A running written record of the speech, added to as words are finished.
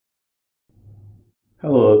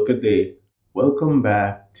Hello, good day. Welcome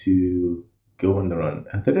back to Go on the Run.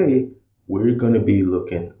 And today we're going to be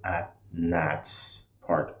looking at NATS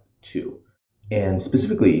Part 2. And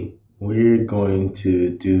specifically, we're going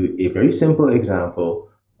to do a very simple example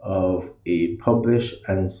of a publish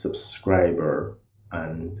and subscriber.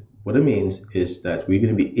 And what it means is that we're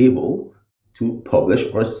going to be able to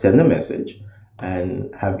publish or send a message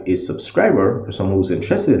and have a subscriber or someone who's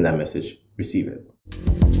interested in that message receive it.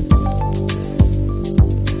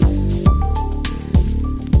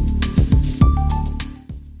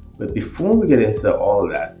 But before we get into all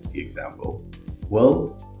of that, the example,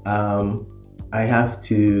 well, I have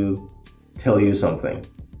to tell you something.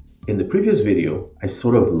 In the previous video, I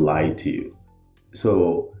sort of lied to you.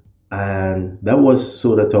 And that was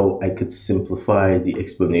so that I could simplify the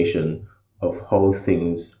explanation of how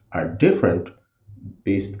things are different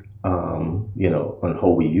based, on how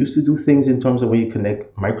we used to do things in terms of when you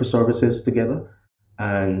connect microservices together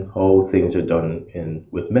and how things are done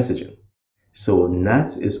with messaging. So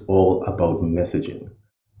NATS is all about messaging.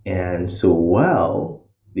 And so while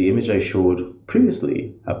the image I showed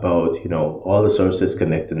previously about, all the services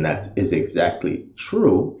connect to NATS is exactly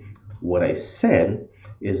true, what I said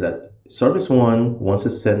is that service 1 wants to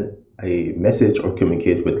send a message or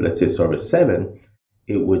communicate with, let's say, service 7,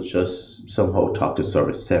 it would just somehow talk to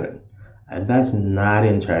service 7. And that's not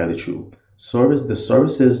entirely true. The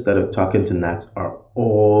services that are talking to NATS are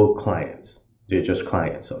all clients. They're just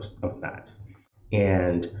clients of NATS.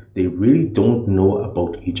 And they really don't know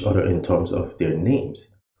about each other in terms of their names.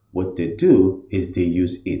 What they do is they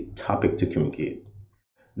use a topic to communicate.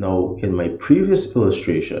 Now, in my previous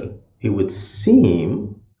illustration, it would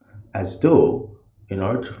seem as though in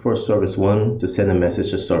order for service 1 to send a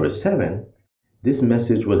message to service 7, this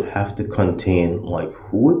message would have to contain like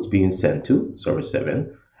who it's being sent to, service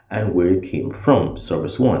 7, and where it came from,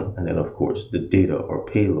 service 1, and then of course the data or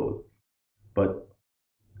payload. But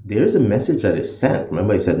there's a message that is sent.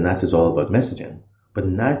 Remember I said NATS is all about messaging, but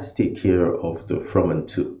NATS take care of the from and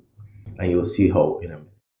to, and you'll see how in a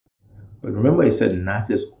minute. But remember I said NATS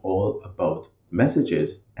is all about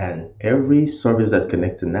messages, and every service that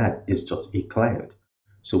connects to NAT is just a client.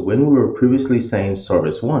 So when we were previously saying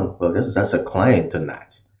service 1, well, that's a client to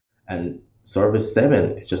NATS, and service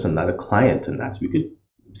 7 is just another client to NATS. We could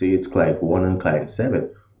say it's client 1 and client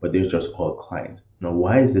 7, but they're just all clients. Now,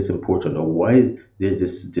 why is this important, or why is there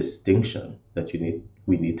this distinction that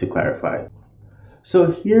we need to clarify?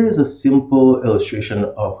 So here is a simple illustration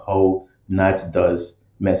of how NATS does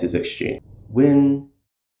message exchange. When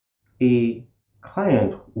a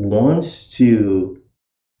client wants to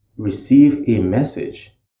receive a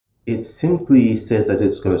message, it simply says that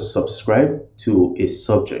it's going to subscribe to a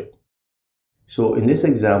subject. So in this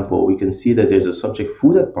example, we can see that there's a subject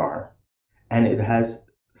food at bar, and it has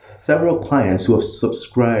several clients who have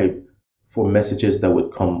subscribed for messages that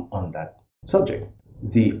would come on that subject.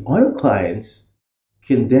 The other clients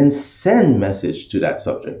can then send message to that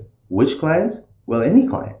subject. Which clients? Well, any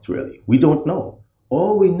client, really. We don't know.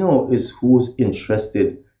 All we know is who's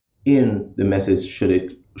interested in the message should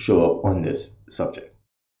it show up on this subject.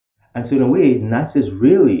 And so in a way, NATS is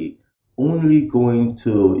really only going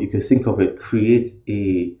to, you can think of it, create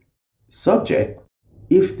a subject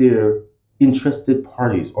if they're interested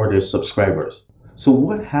parties or their subscribers. So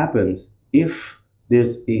what happens if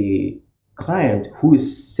there's a client who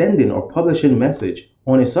is sending or publishing message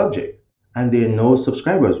on a subject and there are no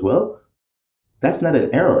subscribers? Well, that's not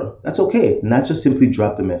an error. That's okay. NATS just simply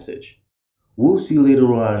drop the message. We'll see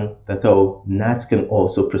later on that how NATS can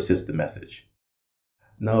also persist the message.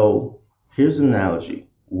 Now, here's an analogy.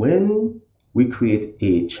 When we create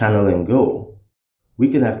a channel in Go, we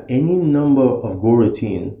can have any number of Go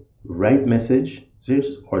routine write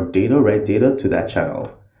messages or write data to that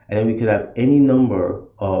channel. And then we could have any number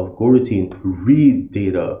of Go routine read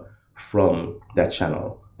data from that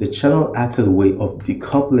channel. The channel acts as a way of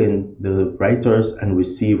decoupling the writers and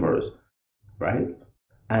receivers, right?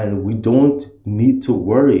 And we don't need to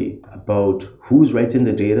worry about who's writing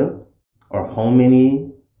the data or how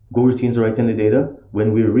many Go routines are writing the data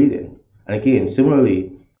when we're reading. And again,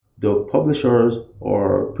 similarly, the publishers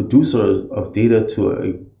or producers of data to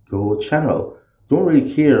a Go channel don't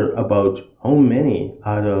really care about how many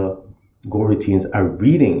other Go routines are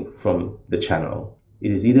reading from the channel.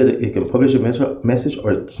 It is either it can publish a message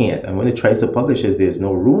or it can't. And when it tries to publish it, there's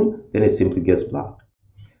no room, then it simply gets blocked.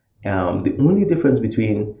 The only difference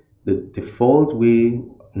between the default way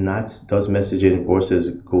NATS does messaging versus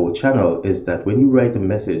Go channel is that when you write a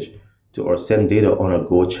message to or send data on a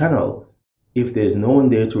Go channel, if there's no one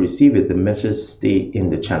there to receive it, the messages stay in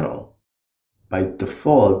the channel. by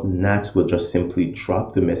default, NATS will just simply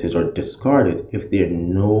drop the message or discard it if there are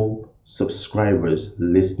no subscribers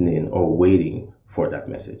listening or waiting for that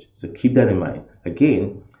message. So keep that in mind.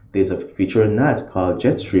 Again, there's a feature in NATS called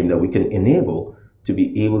Jetstream that we can enable to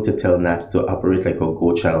be able to tell NATS to operate like a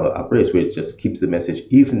Go channel operates, where it just keeps the message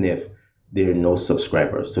even if there are no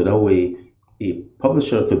subscribers. So that way, a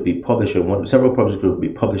publisher could be publishing, several publishers could be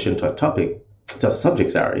publishing to a topic, to a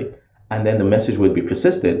subject, sorry, and then the message would be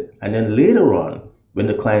persisted. And then later on, when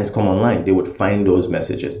the clients come online, they would find those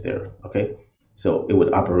messages there. Okay, so it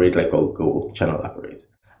would operate like a Go channel operates.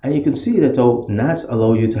 And you can see that NATS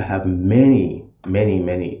allow you to have many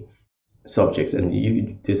subjects,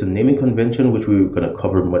 and there's a naming convention which we're going to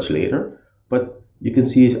cover much later. But you can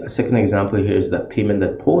see a second example here is that payment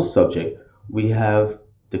that post subject. We have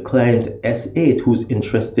the client S8 who's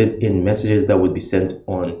interested in messages that would be sent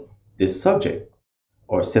on this subject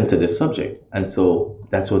or sent to this subject, and so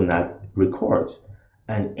that's what NAT records.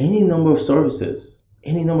 And any number of services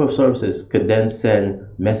could then send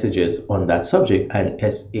messages on that subject, and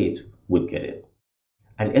S8 would get it.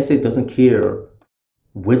 And S8 doesn't care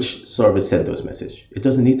which service sent those messages. It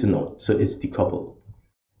doesn't need to know, so it's decoupled.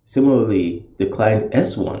 Similarly, the client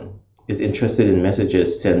S1 is interested in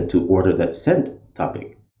messages sent to order that sent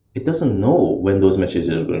topic. It doesn't know when those messages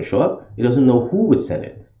are going to show up. It doesn't know who would send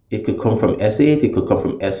it. It could come from S8, it could come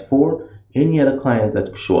from S4. Any other client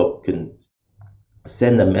that show up can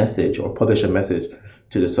send a message or publish a message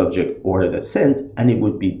to the subject order that's sent, and it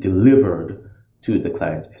would be delivered to the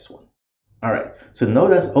client S1. All right, so now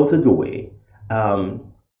that's out of the way.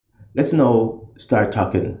 Let's now start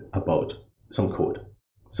talking about some code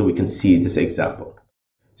so we can see this example.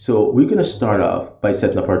 So we're going to start off by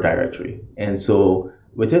setting up our directory. And so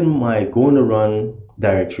within my Go on the Run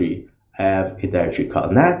directory, I have a directory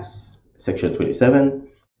called NATS, section 27,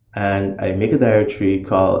 and I make a directory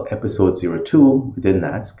called episode 02 within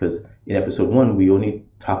NATS, because in episode 1, we only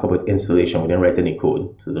talk about installation. We didn't write any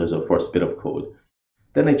code. So there's our first bit of code.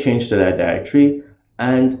 Then I changed to that directory,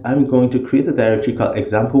 and I'm going to create a directory called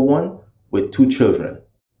example1 with 2 children,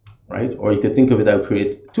 right? Or you could think of it, I'll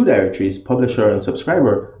create 2 directories, publisher and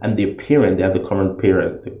subscriber, and their parent, they have the common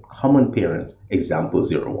parent,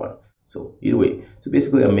 example01. So either way, so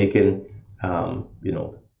basically I'm making,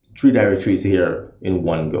 3 directories here in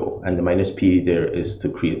one go, and the -p there is to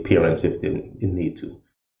create parents if they need to.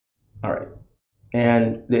 All right.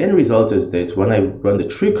 And the end result is this: when I run the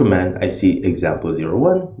tree command, I see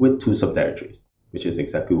example01 with 2 subdirectories, which is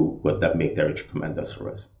exactly what that make directory command does for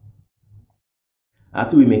us.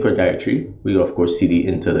 After we make our directory, we of course cd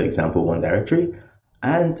into the example1 directory,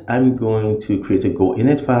 and I'm going to create a go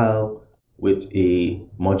init file with a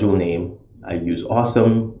module name. I use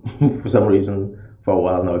awesome for some reason. For a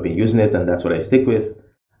while now I've been using it, and that's what I stick with.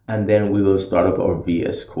 And then we will start up our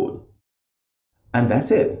VS Code. And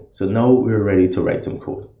that's it. So now we're ready to write some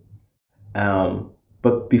code.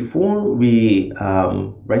 But before we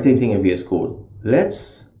write anything in VS Code,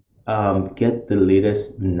 let's get the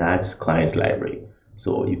latest NATS client library.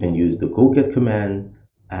 So you can use the go get command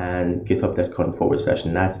and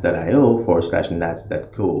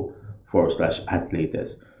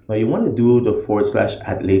github.com/nats.io/nats.go/@latest. Now you want to do the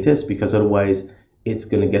 /@latest because otherwise it's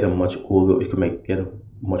going to get a much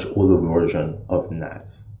older version of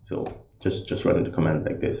NATS. So just running the command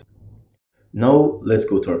like this. Now let's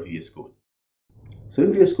go to our VS Code. So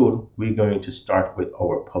in VS Code, we're going to start with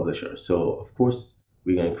our publisher. So of course,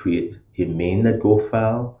 we're going to create a main.go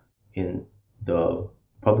file in the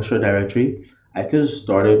publisher directory. I could have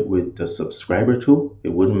started with the subscriber tool.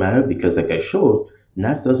 It wouldn't matter because, like I showed,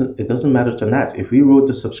 it doesn't matter to NATS. If we wrote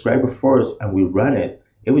the subscriber first and we run it,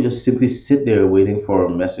 it would just simply sit there waiting for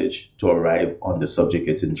a message to arrive on the subject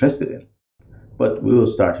it's interested in. But we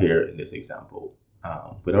will start here in this example,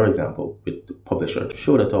 with the publisher, to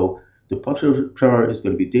show that the publisher is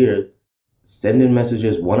going to be there sending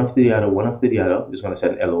messages one after the other. It's going to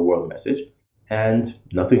send hello world message, and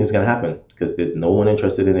nothing is going to happen because there's no one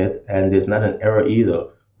interested in it, and there's not an error either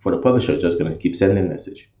for the publisher. It's just going to keep sending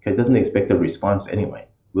message. Okay, it doesn't expect a response anyway.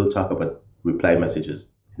 We'll talk about reply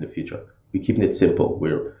messages in the future. We're keeping it simple.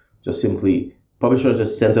 We're just simply, publisher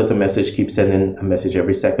just sends out a message, keeps sending a message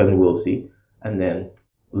every second, we'll see. And then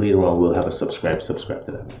later on, we'll have a subscribe to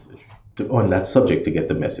that message, on that subject to get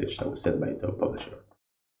the message that was sent by the publisher.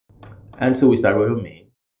 And so we start with a main,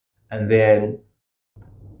 and then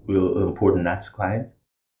we'll import a NATS client.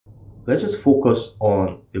 Let's just focus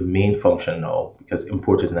on the main function now, because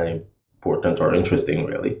import is not important or interesting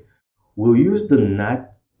really. We'll use the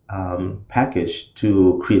NAT package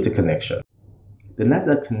to create a connection. The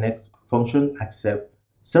NAT.connect function accepts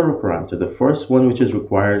several parameters. The first one which is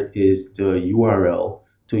required is the URL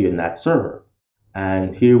to your NAT server.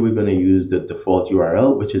 And here we're going to use the default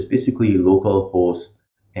URL, which is basically localhost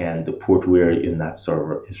and the port where your NATS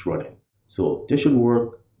server is running. So this should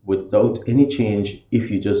work without any change. If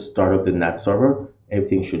you just start up the NATS server,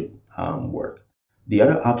 everything should work. The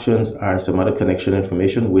other options are some other connection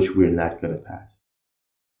information, which we're not going to pass.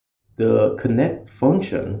 The connect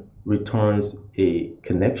function returns a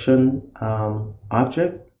connection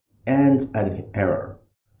object and an error.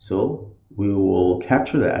 So we will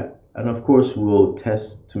capture that, and of course we will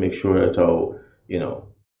test to make sure that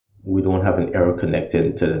we don't have an error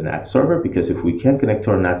connecting to the NAT server, because if we can't connect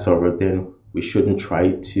to our NAT server, then we shouldn't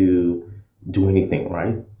try to do anything,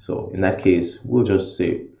 right? So in that case, we'll just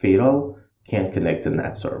say fatal, can't connect to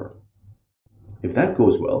NAT server. If that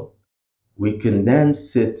goes well, we can then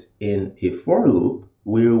sit in a for loop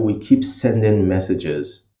where we keep sending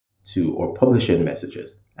messages to or publishing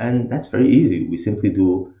messages. And that's very easy. We simply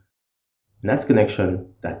do NATS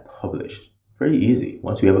connection that published. Very easy.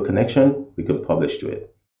 Once we have a connection, we can publish to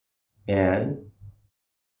it. And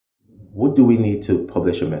what do we need to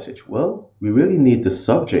publish a message? Well, we really need the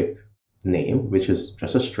subject name, which is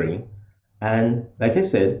just a string. And like I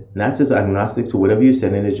said, NATS is agnostic to whatever you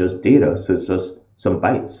send in, it's just data. So it's just some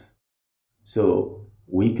bytes. So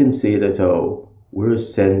we can say that we're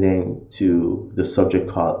sending to the subject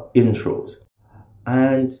called intros.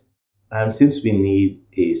 And since we need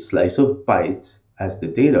a slice of bytes as the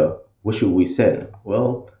data, what should we send?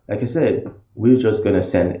 Well, like I said, we're just going to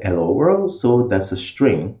send hello world. So that's a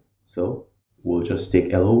string. So we'll just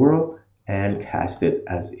take hello world and cast it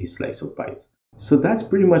as a slice of bytes. So that's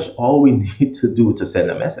pretty much all we need to do to send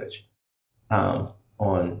a message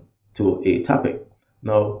on to a topic.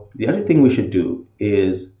 Now, the other thing we should do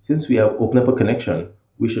is, since we have opened up a connection,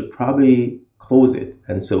 we should probably close it.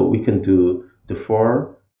 And so we can do the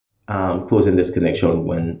for closing this connection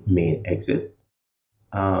when main exit.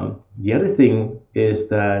 The other thing is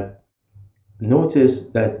that notice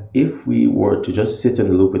that if we were to just sit in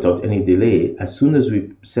the loop without any delay, as soon as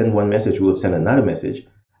we send one message, we'll send another message.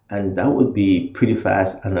 And that would be pretty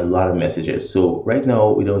fast and a lot of messages. So right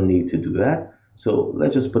now, we don't need to do that. So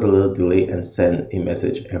let's just put a little delay and send a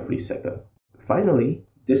message every second. Finally,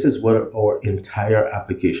 this is what our entire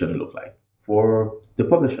application looks like for the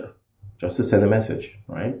publisher, just to send a message,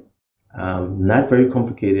 right? Not very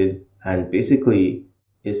complicated. And basically,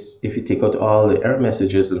 if you take out all the error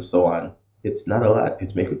messages and so on, it's not a lot.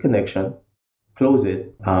 It's make a connection, close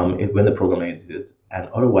it when the program exits, and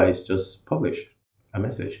otherwise just publish a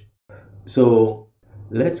message. So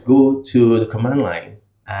let's go to the command line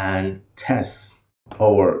and test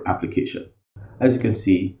our application. As you can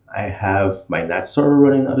see, I have my NATS server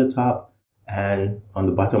running at the top, and on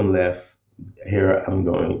the bottom left here, I'm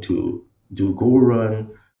going to do go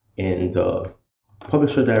run in the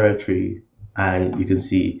publisher directory, and you can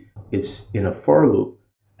see it's in a for loop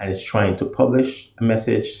and it's trying to publish a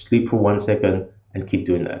message, sleep for 1 second, and keep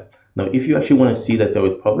doing that. Now, if you actually want to see that it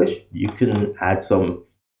was published, you can add some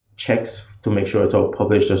checks to make sure it's all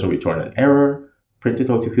published doesn't return an error. Print it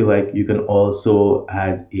out if you like. You can also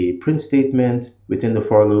add a print statement within the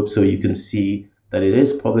for loop so you can see that it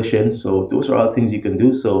is publishing. So those are all things you can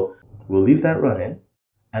do. So we'll leave that running.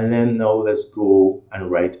 And then now let's go and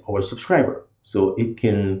write our subscriber so it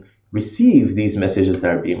can receive these messages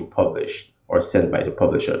that are being published or sent by the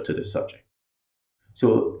publisher to the subject.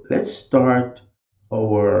 So let's start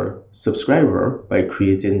our subscriber by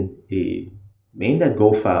creating a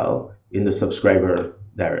main.go file in the subscriber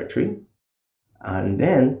directory. And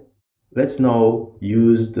then let's now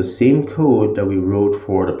use the same code that we wrote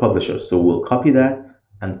for the publisher. So we'll copy that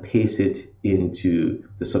and paste it into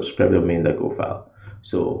the subscriber main.go file.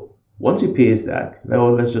 So once we paste that, now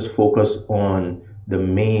let's just focus on the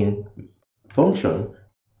main function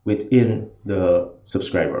within the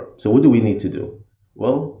subscriber. So what do we need to do?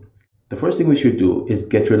 Well, the first thing we should do is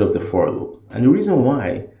get rid of the for loop. And the reason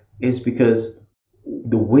why is because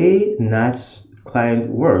the way NATS client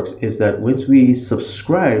works is that once we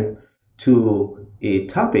subscribe to a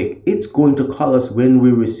topic, it's going to call us when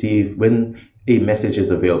a message is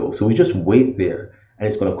available. So we just wait there and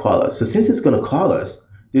it's going to call us. So since it's going to call us,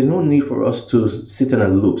 there's no need for us to sit in a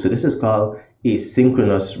loop. So this is called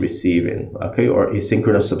asynchronous receiving, okay, or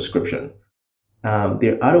asynchronous subscription.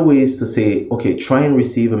 There are other ways to say, okay, try and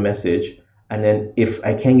receive a message, and then if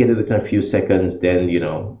I can get it within a few seconds, then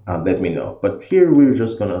let me know. But here we're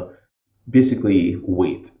just gonna basically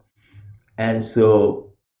wait. And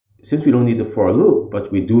so since we don't need the for loop,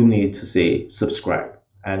 but we do need to say subscribe,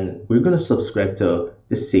 and we're gonna subscribe to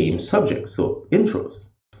the same subject, so intros.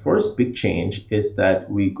 First big change is that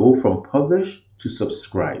we go from publish to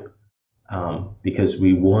subscribe. because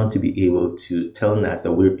we want to be able to tell NATS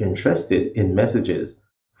that we're interested in messages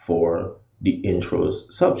for the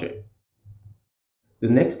intros subject. The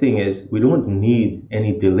next thing is we don't need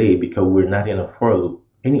any delay because we're not in a for loop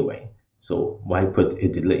anyway. So why put a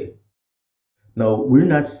delay? Now, we're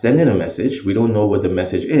not sending a message. We don't know what the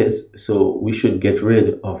message is. So we should get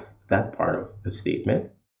rid of that part of the statement.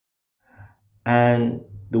 And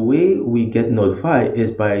the way we get notified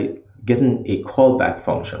is by getting a callback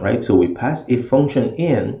function, right? So we pass a function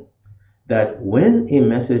in that when a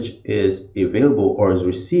message is available or is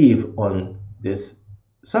received on this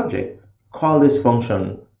subject, call this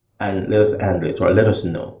function and let us handle it or let us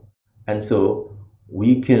know. And so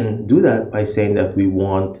we can do that by saying that we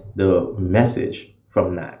want the message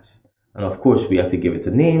from NATS. And of course, we have to give it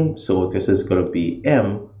a name. So this is going to be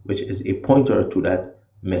M, which is a pointer to that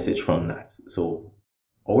message from NATS. So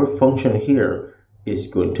our function here is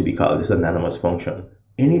going to be called this anonymous function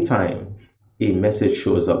anytime a message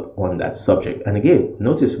shows up on that subject. And again,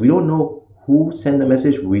 notice we don't know who sent the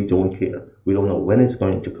message. We don't care. We don't know when it's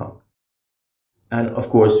going to come. And of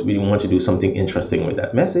course, we want to do something interesting with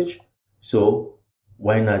that message. So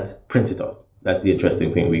why not print it out? That's the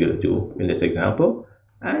interesting thing we're going to do in this example.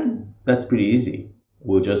 And that's pretty easy.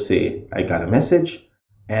 We'll just say, I got a message.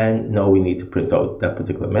 And now we need to print out that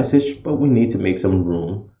particular message, but we need to make some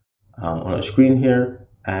room on our screen here.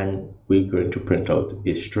 And we're going to print out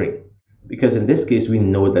a string. Because in this case, we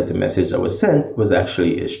know that the message that was sent was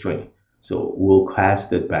actually a string. So we'll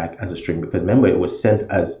cast it back as a string because remember, it was sent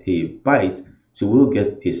as a byte. So we'll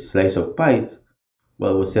get a slice of byte.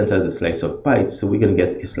 Well, it was sent as a slice of bytes. So we're going to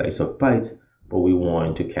get a slice of bytes, but we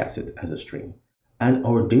want to cast it as a string. And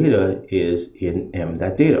our data is in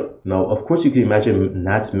m.data. Now, of course, you can imagine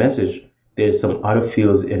NATS message. There's some other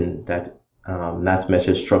fields in that NATS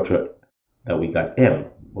message structure that we got m,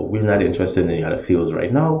 but we're not interested in any other fields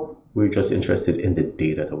right now. We're just interested in the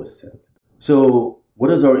data that was sent. So what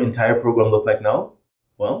does our entire program look like now?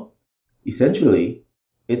 Well, essentially,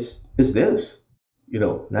 it's this,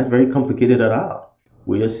 not very complicated at all.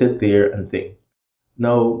 We just sit there and think.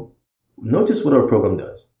 Now, notice what our program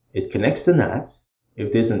does. It connects to NATS.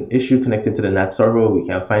 If there's an issue connected to the NATS server, we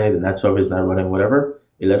can't find it, the NATS server is not running, whatever,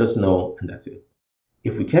 it let us know, and that's it.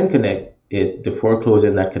 If we can connect it before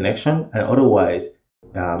closing that connection, and otherwise,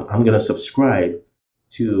 I'm going to subscribe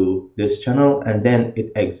to this channel, and then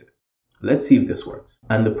it exits. Let's see if this works.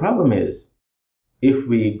 And the problem is, if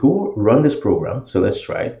we go run this program, so let's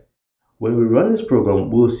try it. When we run this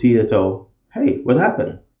program, we'll see that, oh, hey, what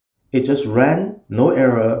happened? It just ran, no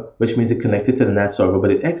error, which means it connected to the NATS server,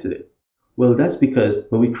 but it exited. Well, that's because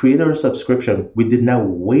when we created our subscription, we did not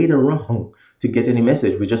wait around to get any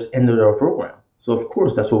message. We just ended our program. So of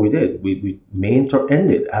course, that's what we did. We main or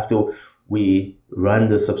ended after we run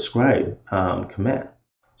the subscribe command.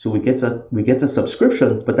 So we get a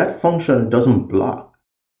subscription, but that function doesn't block.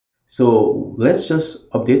 So let's just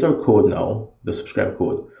update our code now, the subscribe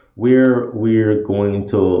code, where we're going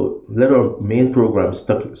to let our main program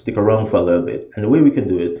stick around for a little bit. And the way we can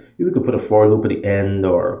do it, we could put a for loop at the end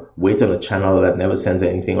or wait on a channel that never sends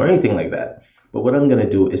anything or anything like that. But what I'm going to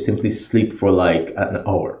do is simply sleep for like an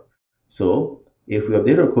hour. So if we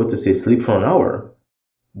update our code to say sleep for an hour,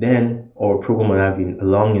 then our program will have a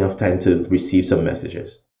long enough time to receive some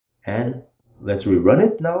messages. And let's rerun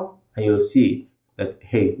it now, and you'll see that,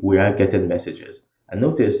 hey, we are getting messages. And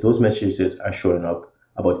notice those messages are showing up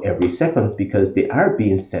about every second because they are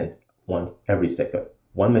being sent once every second,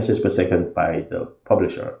 one message per second by the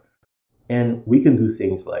publisher. And we can do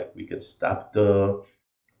things like we can stop the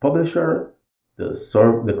publisher,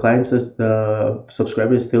 the client says the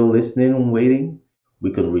subscriber is still listening and waiting.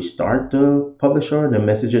 We can restart the publisher and the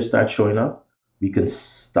messages start showing up. We can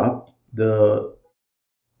stop the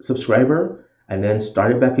subscriber and then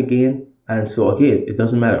start it back again. And so again, it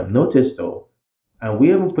doesn't matter. Notice though, and we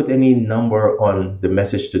haven't put any number on the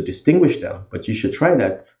message to distinguish them, but you should try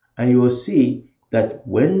that. And you will see that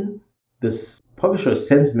when this publisher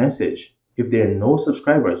sends message, if there are no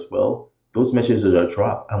subscribers, well, those messages are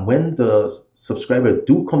dropped. And when the subscriber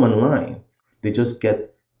do come online, they just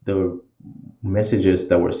get the messages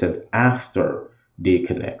that were sent after they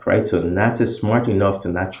connect, right? So NATS is smart enough to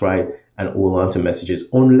not try and hold on to messages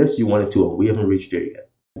unless you wanted to, and we haven't reached there yet.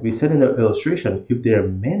 We said in the illustration, if there are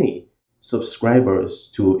many subscribers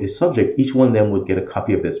to a subject, each one of them would get a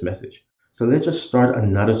copy of this message. So let's just start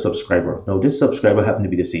another subscriber. Now this subscriber happened to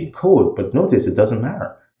be the same code, but notice it doesn't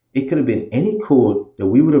matter. It could have been any code that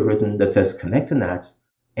we would have written that says connect to NATS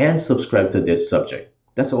and subscribe to this subject.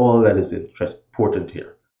 That's all that is important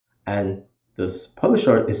here. And this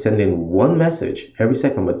publisher is sending one message every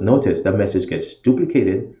second, but notice that message gets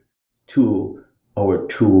duplicated to our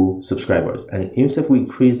 2 subscribers. And even if we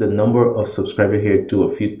increase the number of subscribers here to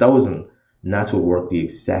a few thousand, NATS will work the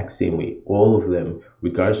exact same way. All of them,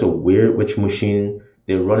 regardless of which machine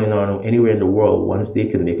they're running on anywhere in the world, once they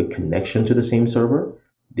can make a connection to the same server,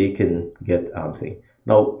 they can get thing.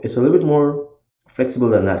 Now, it's a little bit more flexible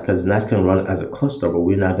than that because NAT can run as a cluster, but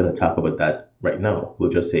we're not going to talk about that right now. We'll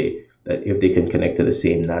just say that if they can connect to the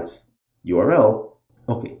same NATS URL,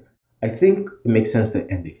 okay. I think it makes sense to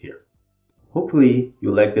end it here. Hopefully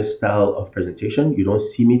you like this style of presentation. You don't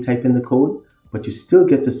see me type in the code, but you still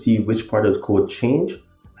get to see which part of the code change,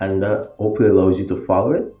 and that hopefully allows you to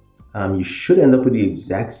follow it. You should end up with the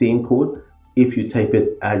exact same code if you type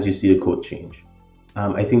it as you see the code change.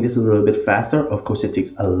 I think this is a little bit faster. Of course, it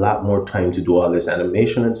takes a lot more time to do all this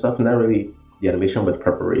animation and stuff. Not really the animation, but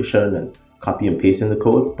preparation and copy and pasting the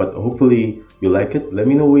code. But hopefully you like it. Let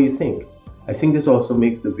me know what you think. I think this also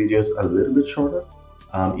makes the videos a little bit shorter,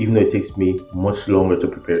 even though it takes me much longer to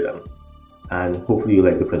prepare them. And hopefully you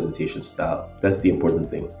like the presentation style. That's the important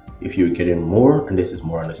thing. If you're getting more and this is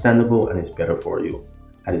more understandable and it's better for you,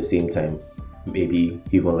 at the same time, maybe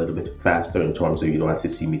even a little bit faster in terms of you don't have to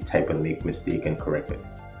see me type and make mistake and correct it.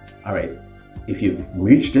 All right, if you've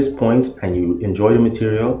reached this point and you enjoy the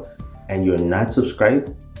material and you're not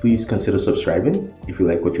subscribed, please consider subscribing if you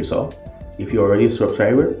like what you saw. If you're already a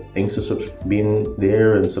subscriber, thanks for being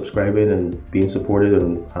there and subscribing and being supported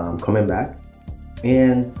and coming back.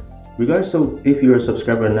 And regardless of if you're a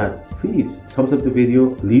subscriber or not, please thumbs up the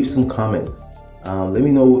video, leave some comments. Let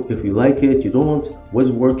me know if you like it, you don't, what's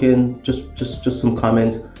working, just some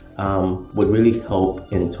comments would really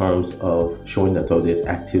help in terms of showing that there's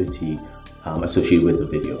activity associated with the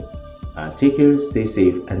video. Take care, stay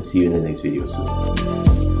safe, and see you in the next video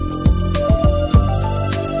soon.